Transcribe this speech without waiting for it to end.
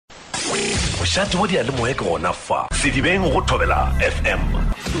mošate mo dia le moe ke gona fa sedibeng go thobela FM.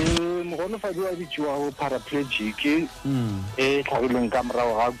 Bogolofadi wa ditšwa go paraplegic e tlhagilweng ka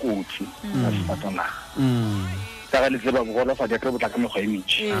morago ga kotsi ya sefatanaga ka ga le tseba bogolofadi a kry botla ka mekgwa e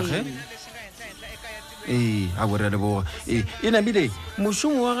mentši a bore le boga e namile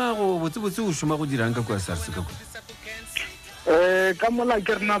mošomo wa gago botsebotse o šoma go dirang ka kua SARS ka kwa ka mola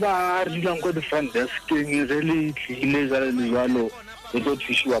ke rena ba re dilang ko di-front deskeng re le tlile jalo le jalo le tlo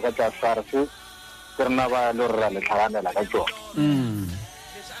thusiwa ka tsa SARS ke rena ba le gore ra le tlhaganela ka tsone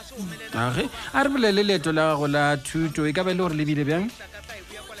age a re bolele leeto la gago la thuto e ka ba le gore lebile bjang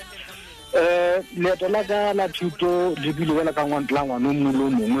leeto la ka la thuto le bile bela ka la ngwana o mongwe le o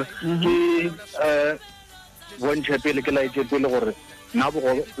mongwe ke bontšhe pele ke laetse pele gore nna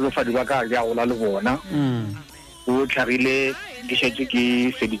bogolofadi ba ka ja gola le bona o tlhagile ke šetse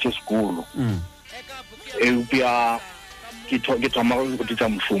ke feditše sekolo eupša ke thoma go ditša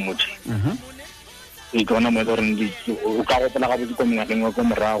mošomo te e ke bona mo e le goreng o ka gopela gabotse ko mengwageng wa ko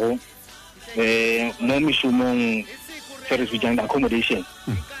morago mo mešomong se re se bitsang accommodation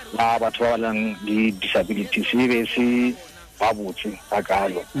la batho ba ba lang di-disabilities e be se ba botse ka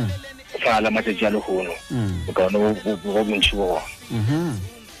kalo sa la matšatši a legono o kaone go bontšhi bo gona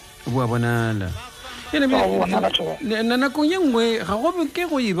bo a bonala nakong ye nngwe ga go ke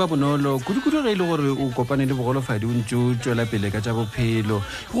go eba bonolo kudu-kudu ge e le gore o kopane le bogolofadi o ntse o tswela pele ka tša bophelo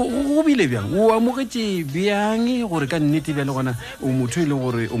go bile bjang o amogetše bjang gore ka nnete bja le gona o motho e leng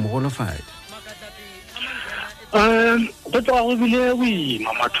gore o mogolofadi go tloga go bile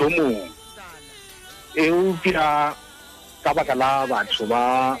boima mathomong eupša ka baka la batho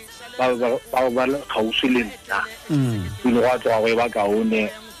ba kgauswi le nna pele go a tloga go e ba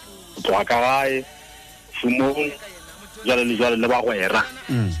kaone go tloga ka gae šomong jalo le jalo le bagwera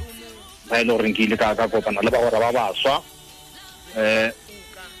ba e le goreng ke ile ka kopana le bagwera ba baswa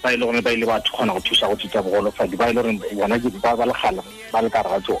ba e le gore ba ile ba kgona go thusa go tšitša bogolofadi ba e le goreng bona ba legala ba le kare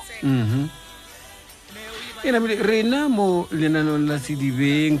ga tsone rena mo lenanong la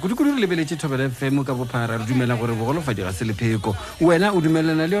sedibeng kudu-kudu re lebeletše thobela FM ka bophara re dumela gore bogolofadi ga se lepheko wena o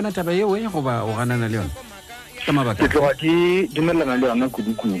dumelana le yona taba yeo goba o ganana le yona ka mabaka ke tloga ke dumelana le yona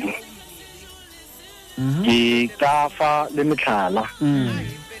kudu-kudu ke ka fa le metlhala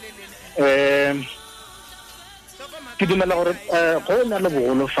ke dumela gore go na le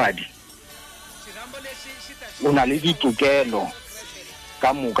bogolofadi o na le ditokelo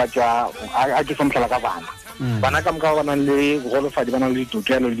ka moka tša a ke fa motlhala ka bana ka moka ba nang le bogolofadi ba nang le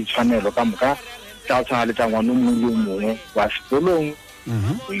ditokelo le ditshwanelo ka moka tša go tshwana le tša ngwana o mongwe le o mongwe wa sekolong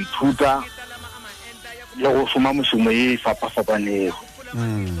go ithuta le go šoma mošomo e fapa-fapanego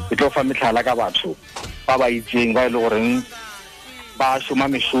ke tlo fa metlhala ka batho ba ba itseng ba e le goreng ba šoma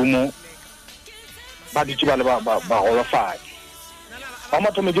mešomo ba ditše ba le bagolofadi ba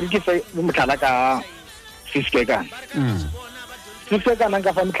mathomo ke re ke fe metlhala ka fiskekana fiskekana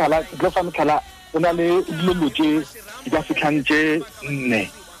nka fa metlhala ke tlo fa metlhala o na le dilelo tše di ka fitlhang tše nne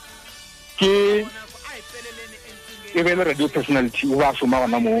ke e be le radio personality o ba šoma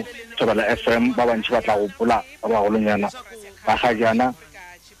gona mo thobela FM ba bantši ba tla gopola ba bagolonyana ba ga jana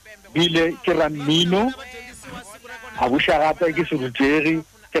bile ke ra mmino a buša gape ke serutegi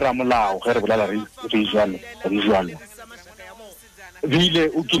ke ra molao ge re bolela re jalo bile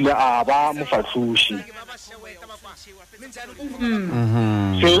o kile a ba mofatlhoši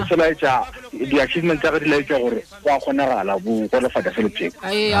seo se laetša di-achievement tsa ge di laetša gore go a kgonagala bogolofadi se lepheko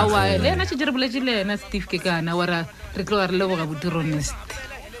le ena tšhe re boletše le ena Steve ke kana wara re tloga re leboga boti Ronest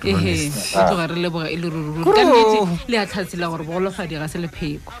re tloga re leboga e le rururu ka nnete le a tlhatsela gore bogolofadi ga se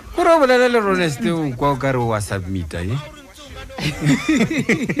lepheko gore o bolela le Ronest o kwa o ka re wa submita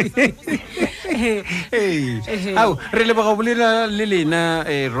ao re leboga bolela le lena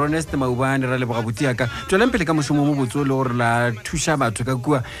Ronest Maubane ra leboga boti yaka tswelang pele ka mošomo mo botse o le gore la thuša batho ka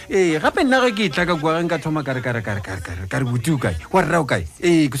kua gape nna ge ke tla ka kua ge nka thoma kare boti o kae wa rra o kae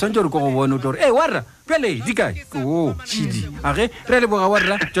ke swantse gore ko go bone o tlo gore wa rra pele di kae o šidi age re leboga wa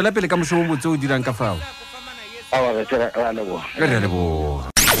rra tswela pele ka mošomo botse o dirang ka fao re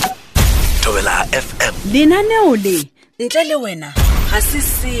leboga Thobela FM lenaneo le ntle le wena ga se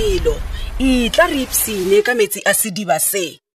selo e tla re ipsine ka metsi a sediba se